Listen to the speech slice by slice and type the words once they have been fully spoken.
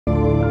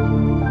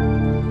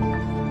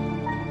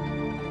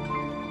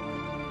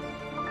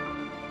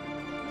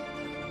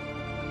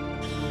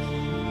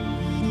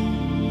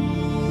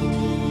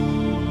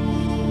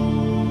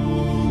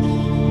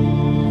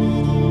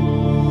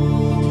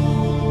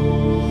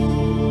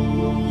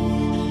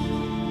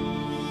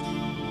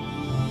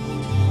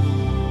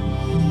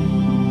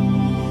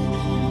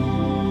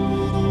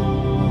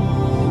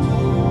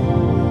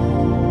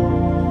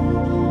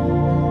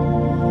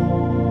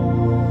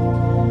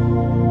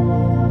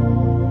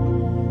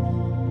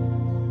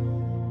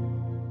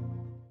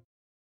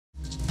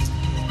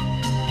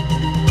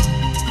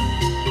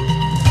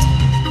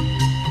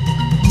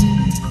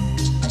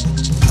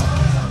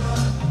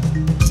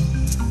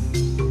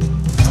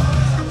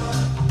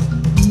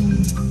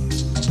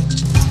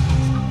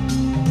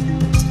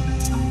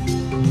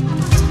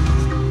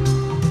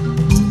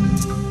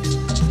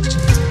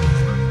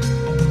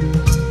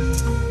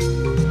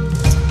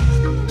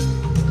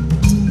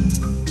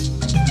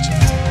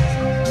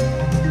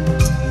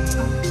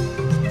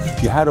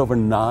You had over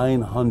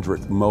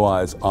 900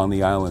 moais on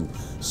the island.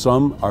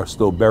 Some are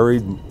still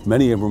buried,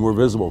 many of them were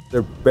visible.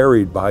 They're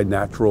buried by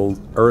natural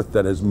earth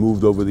that has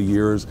moved over the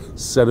years,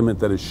 sediment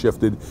that has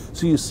shifted.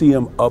 So you see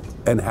them up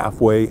and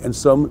halfway, and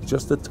some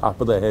just the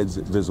top of the heads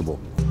visible.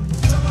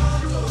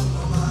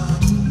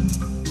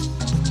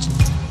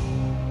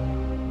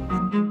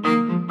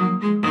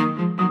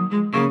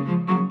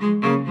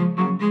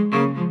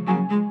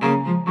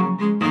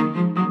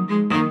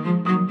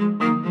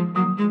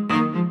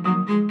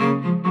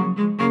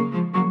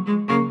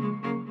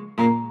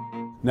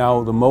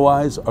 Now, the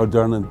moais are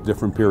done in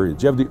different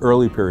periods. You have the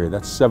early period,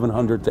 that's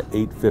 700 to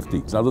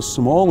 850. Now, the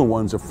smaller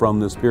ones are from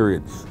this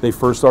period. They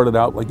first started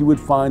out like you would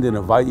find in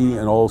Hawaii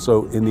and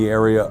also in the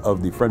area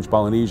of the French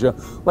Polynesia,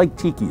 like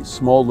tikis,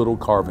 small little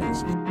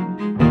carvings.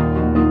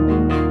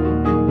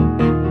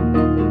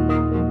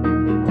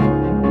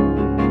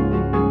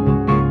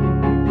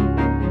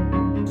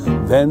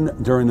 Then,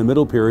 during the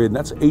middle period, and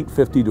that's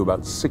 850 to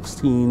about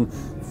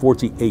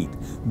 1648,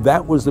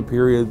 that was the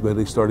period where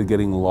they started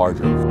getting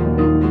larger.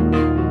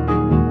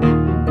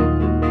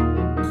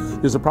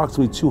 There's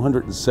approximately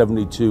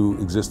 272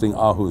 existing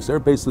ahus. They're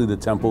basically the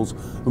temples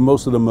who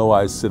most of the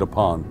moais sit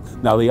upon.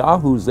 Now the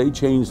ahus, they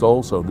changed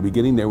also. In the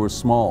beginning they were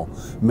small.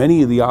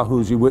 Many of the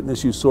ahus you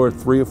witnessed, you saw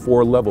 3 or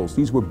 4 levels.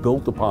 These were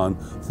built upon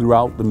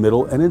throughout the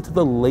middle and into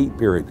the late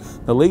period.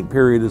 The late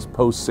period is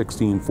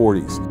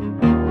post-1640s.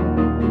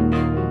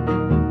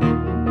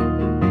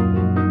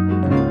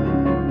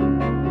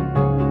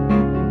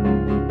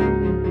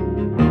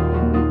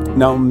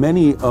 Now,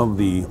 many of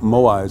the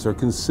moais are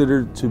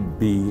considered to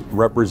be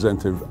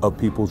representative of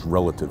people's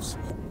relatives.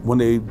 When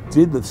they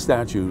did the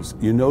statues,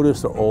 you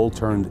notice they're all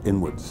turned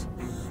inwards,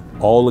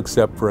 all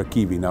except for a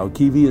kiwi. Now, a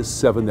kiwi is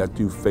 7 that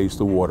do face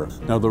the water.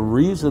 Now, the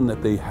reason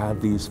that they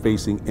have these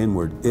facing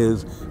inward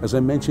is, as I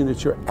mentioned,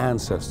 it's your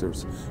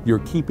ancestors. You're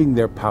keeping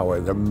their power,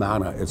 their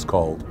mana, it's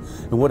called.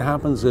 And what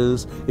happens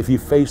is, if you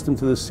faced them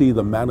to the sea,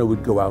 the mana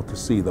would go out to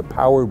sea. The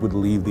power would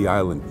leave the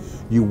island.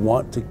 You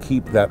want to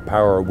keep that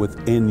power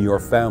within your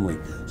family.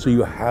 So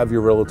you have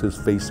your relatives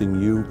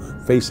facing you,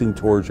 facing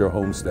towards your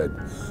homestead.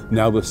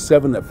 Now, the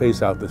 7 that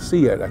face out to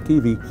sea at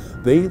Akivi,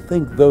 they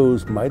think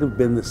those might have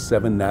been the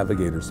 7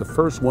 navigators, the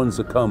first ones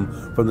to come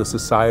from the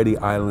Society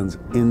Islands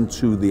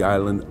into the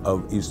island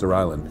of Easter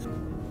Island.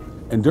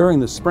 And during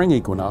the spring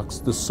equinox,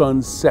 the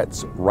sun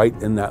sets right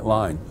in that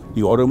line.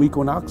 The autumn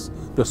equinox,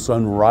 the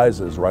sun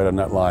rises right on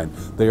that line.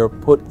 They are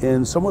put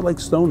in, somewhat like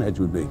Stonehenge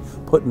would be,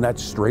 put in that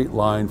straight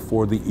line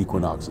for the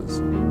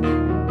equinoxes.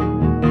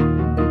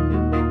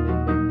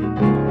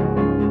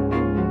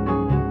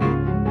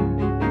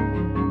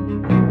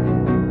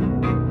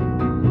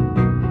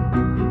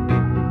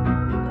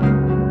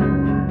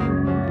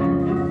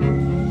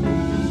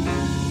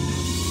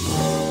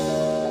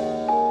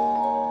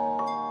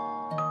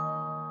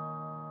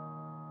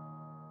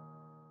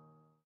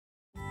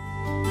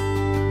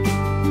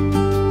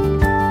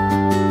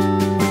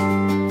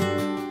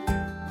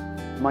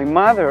 My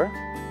mother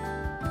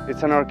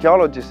is an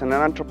archaeologist and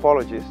an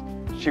anthropologist.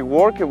 She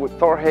worked with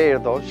Thor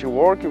Heyerdahl, she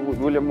worked with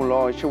William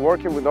Molloy, she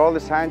worked with all the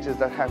scientists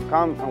that have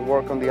come and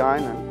worked on the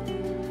island.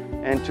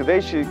 And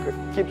today she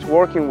keeps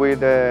working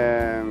with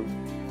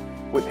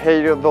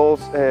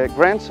Heyerdahl's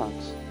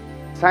grandsons.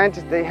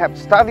 Scientists, they have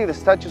studied the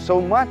statue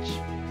so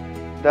much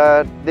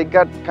that they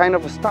got kind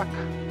of stuck,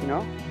 you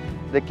know?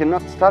 They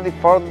cannot study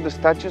further the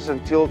statues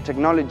until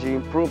technology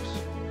improves,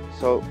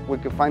 so we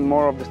can find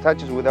more of the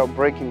statues without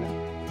breaking them.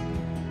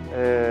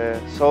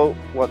 So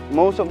what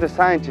most of the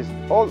scientists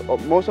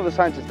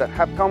that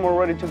have come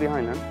already to the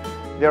island,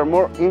 they are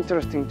more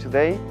interesting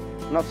today,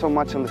 not so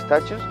much on the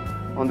statues,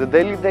 on the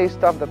daily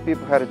stuff that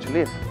people had to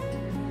live.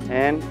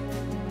 And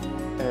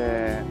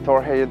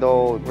Thor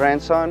Heyerdahl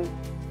grandson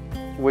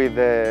with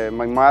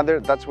my mother,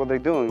 that's what they're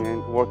doing,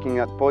 and working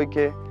at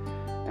Poike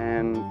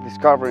and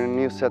discovering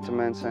new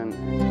settlements. And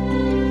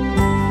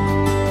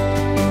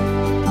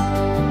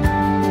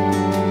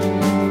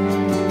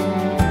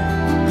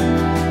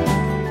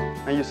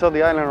you saw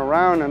the island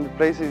around, and the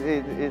place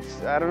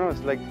it's I don't know,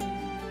 it's like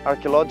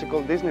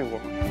archaeological Disney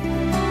World.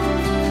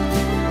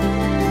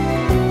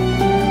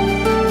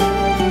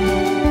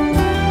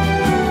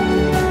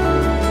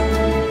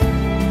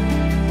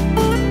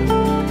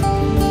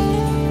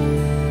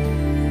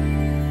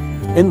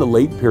 In the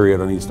late period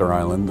on Easter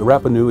Island, the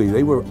Rapa Nui,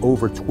 they were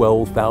over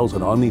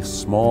 12,000 on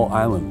this small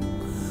island.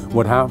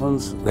 What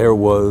happens? There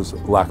was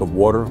lack of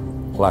water,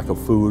 lack of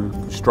food,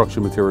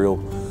 construction material.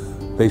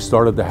 They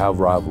started to have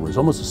rivalries,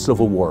 almost a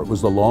civil war. It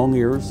was the long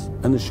ears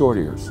and the short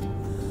ears.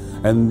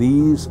 And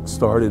these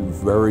started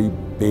very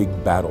big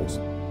battles.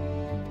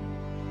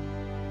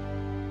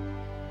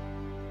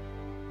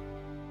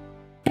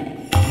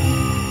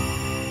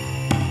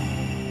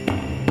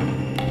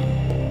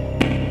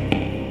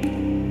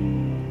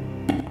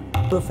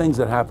 The things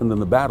that happened in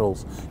the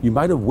battles, you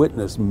might have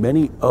witnessed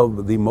many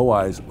of the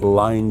moais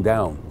lying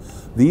down.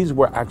 These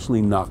were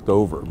actually knocked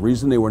over. The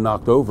reason they were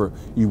knocked over,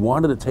 you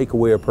wanted to take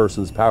away a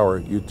person's power.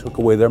 You took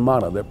away their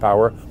mana, their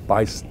power,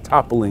 by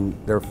toppling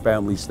their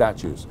family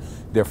statues.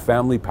 Their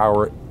family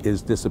power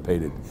is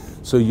dissipated.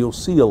 So you'll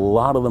see a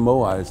lot of the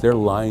Moais, they're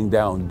lying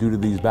down due to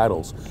these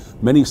battles.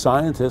 Many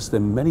scientists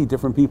and many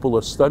different people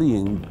are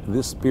studying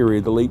this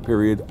period, the late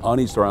period, on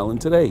Easter Island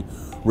today.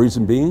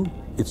 Reason being,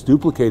 it's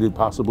duplicated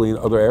possibly in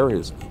other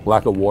areas.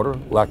 Lack of water,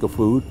 lack of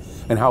food,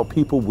 and how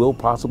people will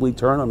possibly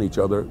turn on each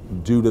other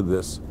due to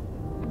this.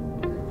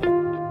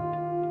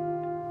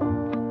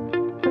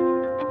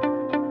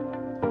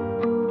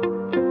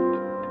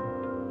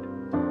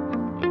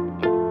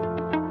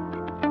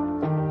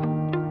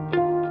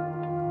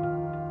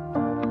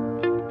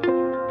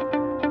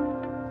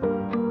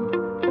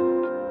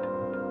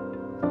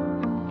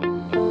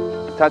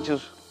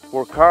 Statues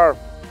were carved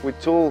with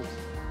tools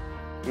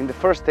in the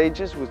first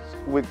stages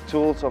with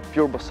tools of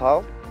pure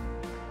basalt.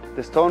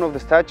 The stone of the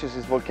statues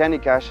is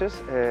volcanic ashes,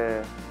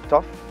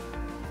 tuff,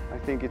 I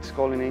think it's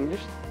called in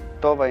English,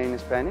 tova in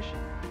Spanish.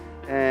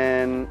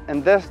 And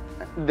that's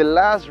the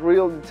last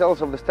real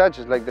details of the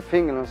statues, like the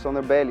fingernails on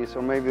their bellies,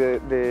 or maybe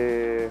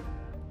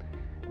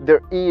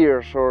their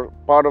ears or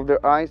part of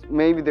their eyes.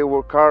 Maybe they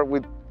were carved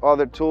with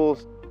other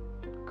tools,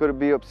 could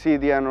be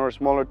obsidian or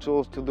smaller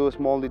tools to do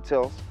small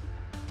details.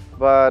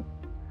 But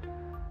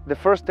the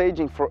first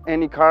staging for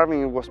any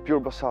carving was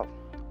pure basalt,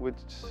 which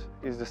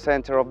is the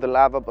center of the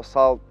lava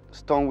basalt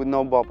stone with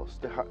no bubbles,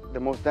 the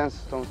most dense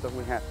stones that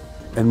we have.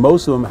 And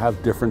most of them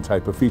have different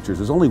type of features.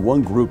 There's only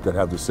one group that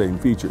have the same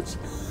features.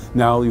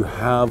 Now you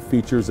have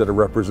features that are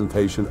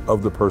representation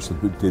of the person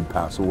who did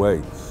pass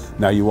away.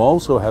 Now you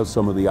also have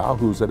some of the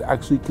ahus that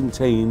actually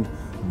contained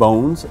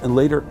bones, and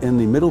later in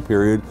the middle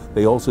period,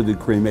 they also did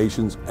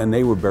cremations and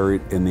they were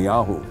buried in the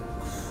ahu.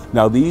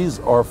 Now these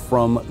are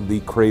from the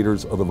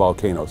craters of the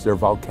volcanoes. They're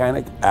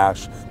volcanic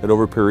ash that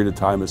over a period of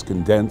time is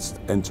condensed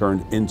and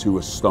turned into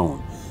a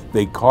stone.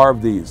 They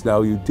carved these.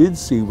 Now you did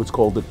see what's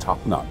called the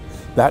top knot.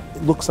 That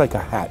looks like a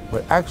hat,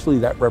 but actually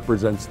that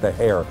represents the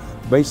hair,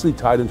 basically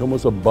tied into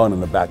almost a bun in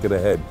the back of the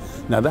head.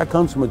 Now that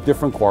comes from a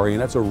different quarry,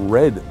 and that's a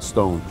red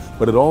stone,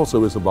 but it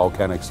also is a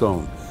volcanic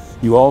stone.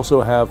 You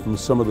also have from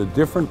some of the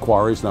different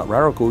quarries, not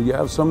Raraku, you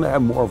have some that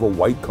have more of a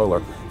white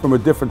color from a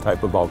different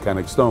type of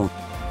volcanic stone.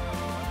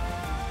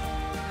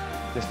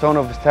 The stone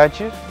of the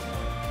statues,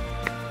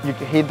 you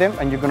can hit them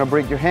and you're gonna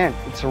break your hand.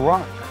 It's a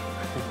rock.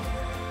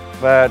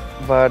 But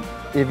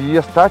if you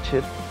just touch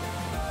it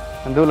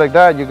and do like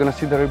that, you're gonna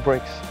see that it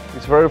breaks.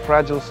 It's very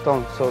fragile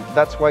stone, so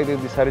that's why they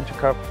decided to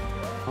carve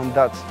on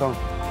that stone.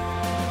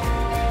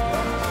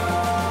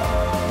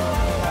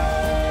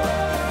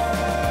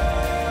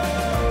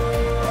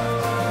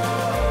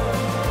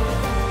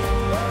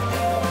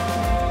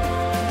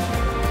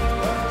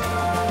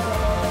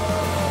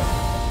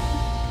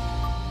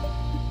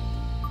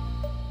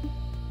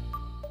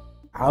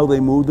 How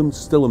they moved them,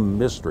 still a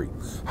mystery.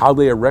 How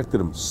they erected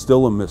them,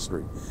 still a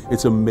mystery.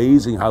 It's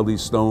amazing how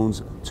these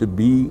stones, to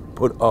be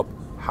put up,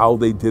 how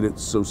they did it,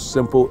 so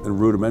simple and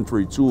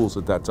rudimentary tools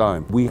at that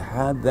time. We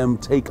had them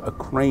take a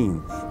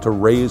crane to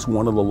raise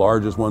one of the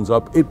largest ones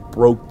up. It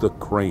broke the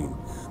crane.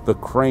 The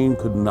crane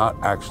could not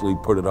actually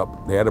put it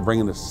up. They had to bring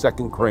in a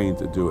second crane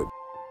to do it.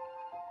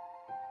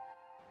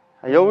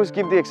 I always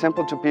give the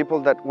example to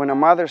people that when a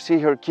mother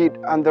sees her kid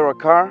under a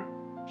car,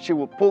 she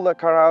will pull the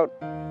car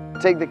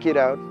out, take the kid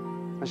out,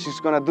 and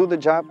she's gonna do the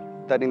job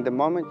that in the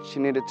moment she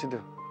needed to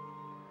do.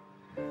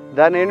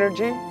 That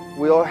energy,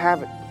 we all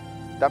have it.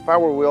 That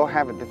power, we all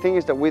have it. The thing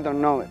is that we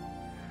don't know it.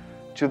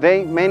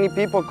 Today, many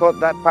people call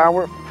that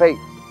power faith.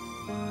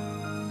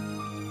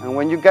 And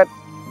when you get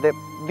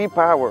the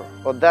power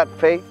of that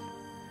faith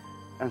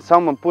and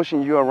someone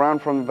pushing you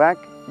around from the back,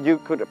 you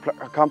could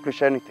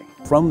accomplish anything.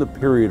 From the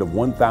period of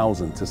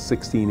 1000 to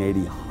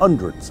 1680,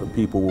 hundreds of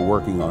people were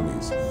working on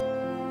these.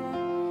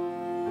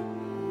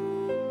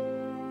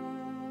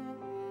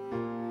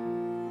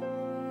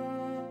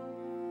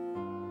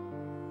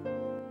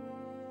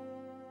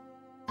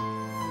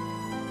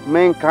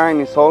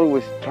 Mankind is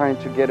always trying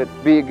to get it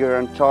bigger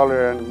and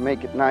taller and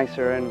make it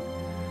nicer,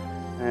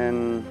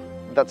 and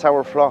that's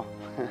our flaw.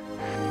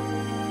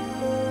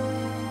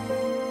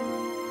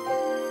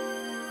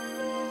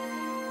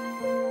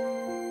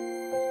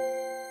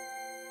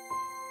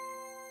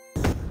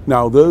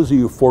 Now, those of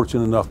you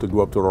fortunate enough to go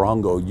up to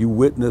Orongo, you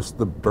witnessed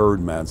the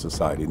Birdman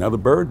Society. Now, the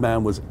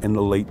Birdman was in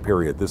the late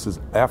period. This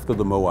is after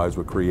the Moais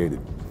were created.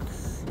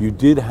 You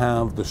did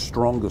have the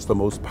strongest, the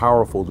most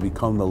powerful to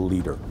become the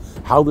leader.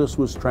 How this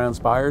was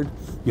transpired,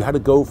 you had to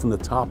go from the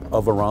top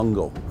of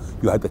Orongo.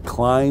 You had to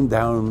climb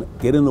down,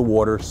 get in the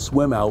water,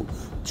 swim out,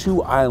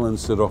 2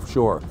 islands sit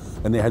offshore,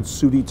 and they had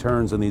sooty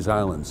turns on these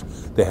islands.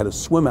 They had to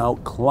swim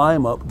out,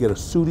 climb up, get a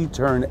sooty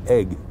turn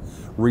egg,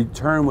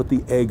 return with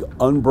the egg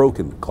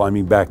unbroken,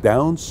 climbing back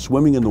down,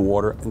 swimming in the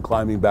water, and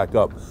climbing back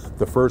up.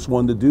 The first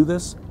one to do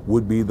this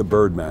would be the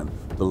Birdman,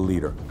 the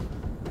leader.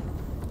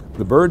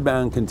 The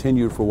Birdman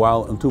continued for a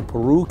while until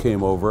Peru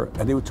came over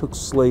and they took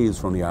slaves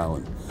from the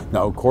island.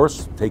 Now, of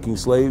course, taking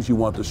slaves, you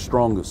want the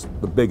strongest,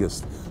 the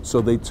biggest.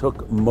 So they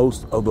took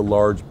most of the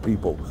large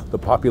people, the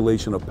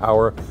population of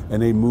power,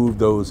 and they moved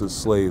those as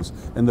slaves.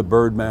 And the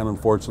Birdman,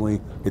 unfortunately,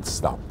 it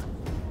stopped.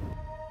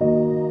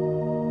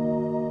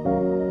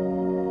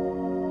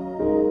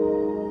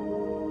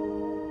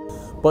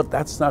 But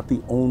that's not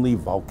the only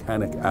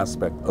volcanic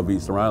aspect of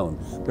Easter Island.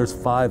 There's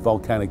 5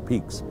 volcanic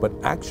peaks, but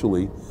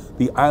actually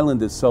the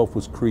island itself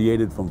was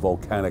created from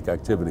volcanic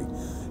activity.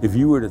 If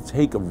you were to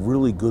take a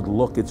really good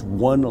look, it's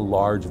one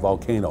large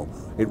volcano.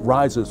 It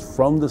rises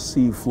from the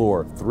sea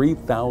floor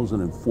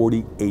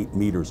 3,048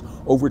 meters,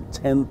 over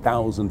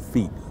 10,000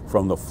 feet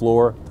from the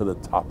floor to the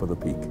top of the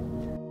peak.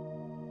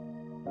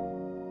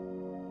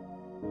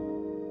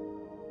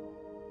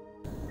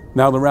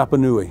 Now the Rapa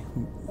Nui.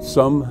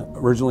 Some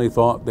originally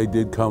thought they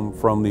did come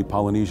from the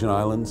Polynesian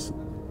islands.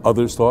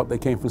 Others thought they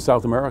came from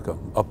South America.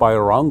 Up by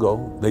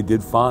Orongo, they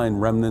did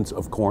find remnants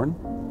of corn,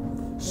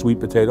 sweet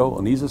potato,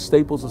 and these are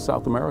staples of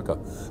South America.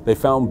 They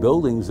found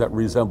buildings that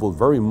resembled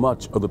very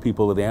much of the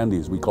people of the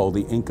Andes, we call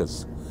the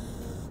Incas.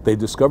 They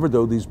discovered,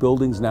 though, these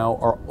buildings now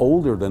are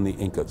older than the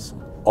Incas.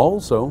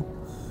 Also,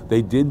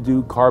 they did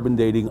do carbon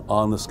dating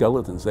on the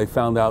skeletons. They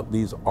found out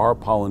these are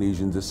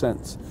Polynesian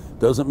descents.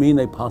 Doesn't mean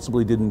they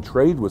possibly didn't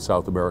trade with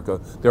South America.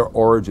 Their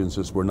origins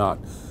just were not.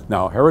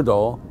 Now,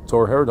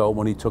 Tor Heyerdahl,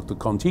 when he took the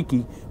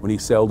Kon-Tiki, when he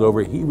sailed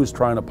over, he was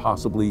trying to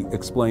possibly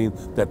explain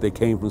that they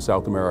came from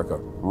South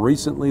America.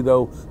 Recently,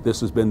 though, this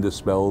has been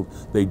dispelled.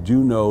 They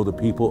do know the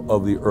people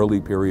of the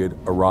early period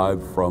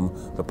arrived from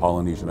the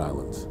Polynesian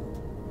islands.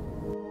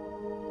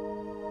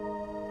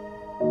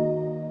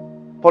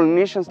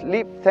 Polynesians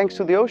lived thanks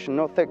to the ocean,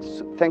 not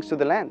thanks to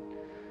the land.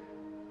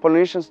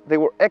 Polynesians, they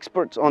were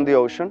experts on the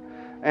ocean,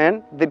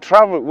 and they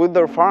traveled with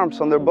their farms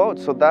on their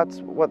boats, so that's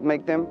what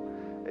made them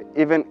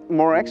even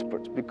more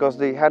experts, because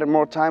they had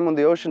more time on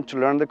the ocean to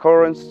learn the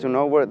currents, to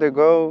know where they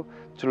go,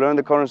 to learn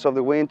the currents of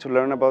the wind, to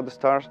learn about the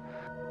stars.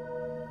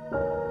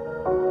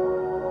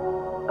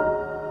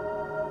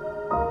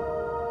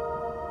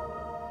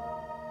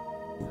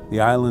 The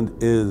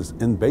island is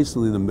in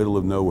basically the middle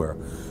of nowhere.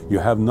 You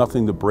have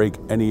nothing to break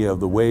any of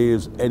the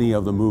waves, any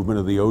of the movement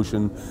of the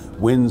ocean.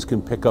 Winds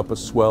can pick up a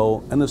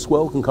swell, and the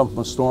swell can come from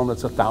a storm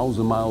that's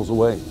 1,000 miles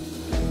away.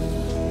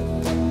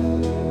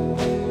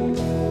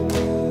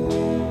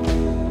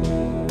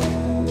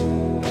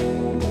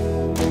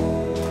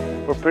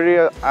 We're pretty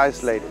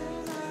isolated.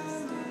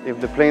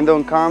 If the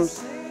plankton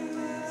comes,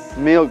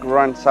 milk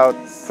runs out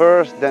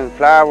first, then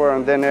flour,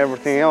 and then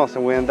everything else,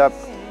 and we end up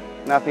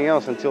nothing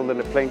else until the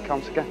plane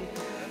comes again.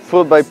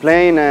 Food by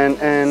plane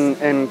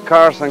and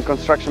cars and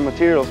construction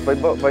materials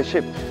by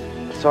ship.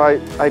 So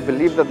I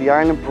believe that the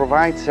island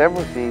provides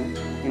everything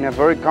in a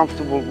very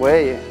comfortable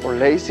way or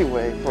lazy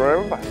way for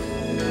everybody.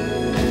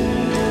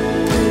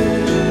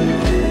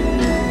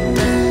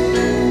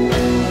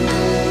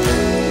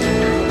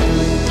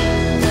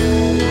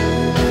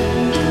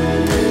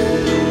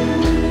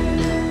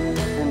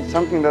 And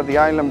something that the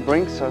island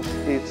brings us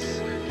is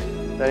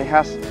that it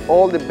has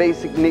all the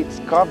basic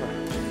needs covered.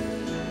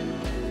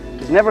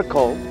 It's never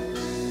cold.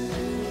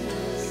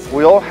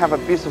 We all have a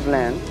piece of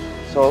land,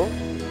 so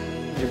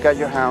you got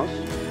your house.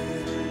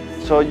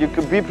 So you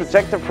could be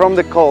protected from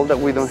the cold that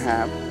we don't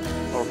have,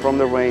 or from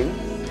the rain.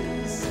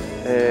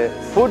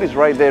 Food is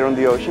right there on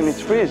the ocean.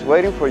 It's free, it's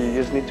waiting for you.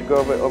 You just need to go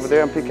over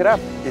there and pick it up.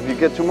 If you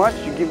get too much,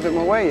 you give them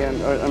away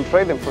and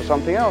trade them for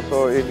something else,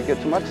 or if you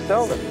get too much,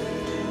 sell them.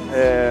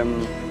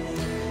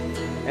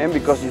 And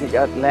because you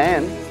got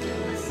land,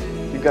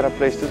 you got a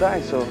place to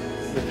die. So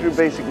the 3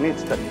 basic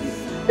needs that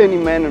any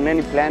man on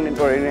any planet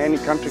or in any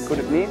country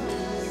could need,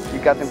 you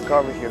got them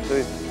covered here. So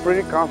it's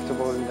pretty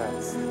comfortable in that.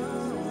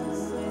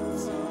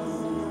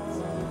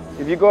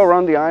 If you go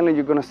around the island,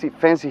 you're going to see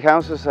fancy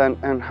houses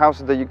and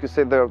houses that you could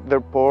say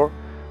they're poor,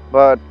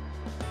 but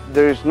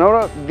there is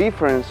no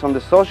difference on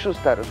the social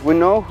status. We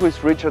know who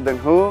is richer than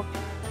who,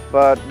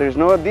 but there's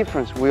no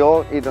difference. We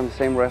all eat on the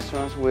same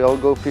restaurants, we all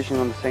go fishing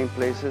on the same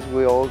places,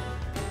 we all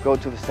go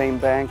to the same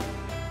bank,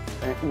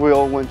 we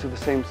all went to the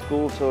same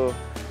school. So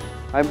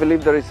I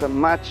believe there is a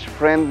much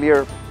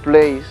friendlier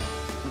place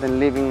than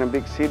living in a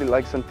big city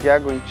like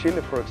Santiago in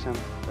Chile, for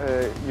example.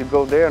 You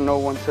go there, no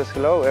one says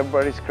hello,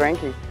 everybody's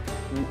cranky.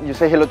 You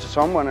say hello to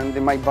someone and they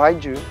might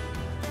bite you,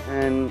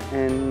 and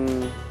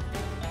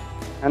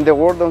the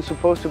world don't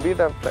supposed to be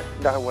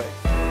that way.